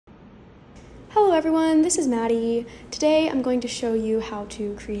Hello everyone, this is Maddie. Today I'm going to show you how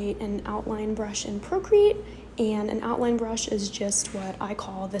to create an outline brush in Procreate, and an outline brush is just what I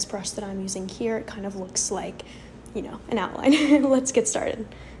call this brush that I'm using here. It kind of looks like, an outline. Let's get started.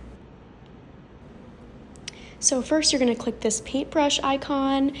 So first you're going to click this paintbrush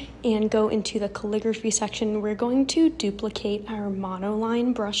icon and go into the calligraphy section. We're going to duplicate our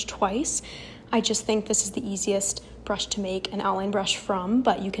monoline brush twice. I just think this is the easiest brush to make an outline brush from,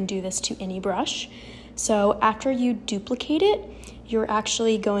 but you can do this to any brush. So after you duplicate it, you're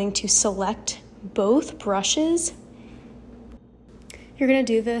actually going to select both brushes. You're going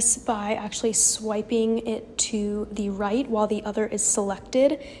to do this by actually swiping it to the right while the other is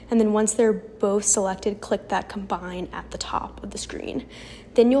selected, and then once they're both selected, click that combine at the top of the screen.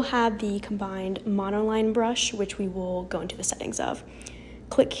 Then you'll have the combined monoline brush, which we will go into the settings of.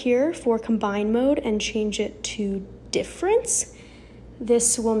 Click here for combine mode and change it to difference.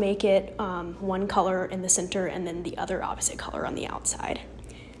 This will make it one color in the center and then the other opposite color on the outside.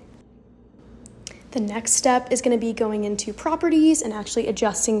 The next step is going to be going into properties and actually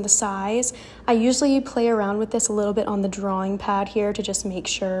adjusting the size. I usually play around with this a little bit on the drawing pad here to just make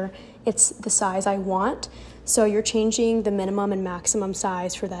sure it's the size I want. So you're changing the minimum and maximum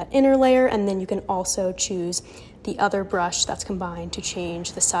size for that inner layer, and then you can also choose the other brush that's combined to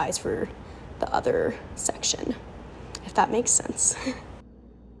change the size for the other section, if that makes sense.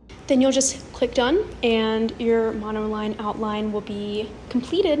 Then you'll just click done and your monoline outline will be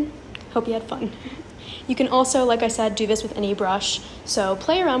completed. Hope you had fun. You can also, like I said, do this with any brush, so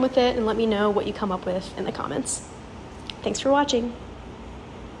play around with it and let me know what you come up with in the comments. Thanks for watching.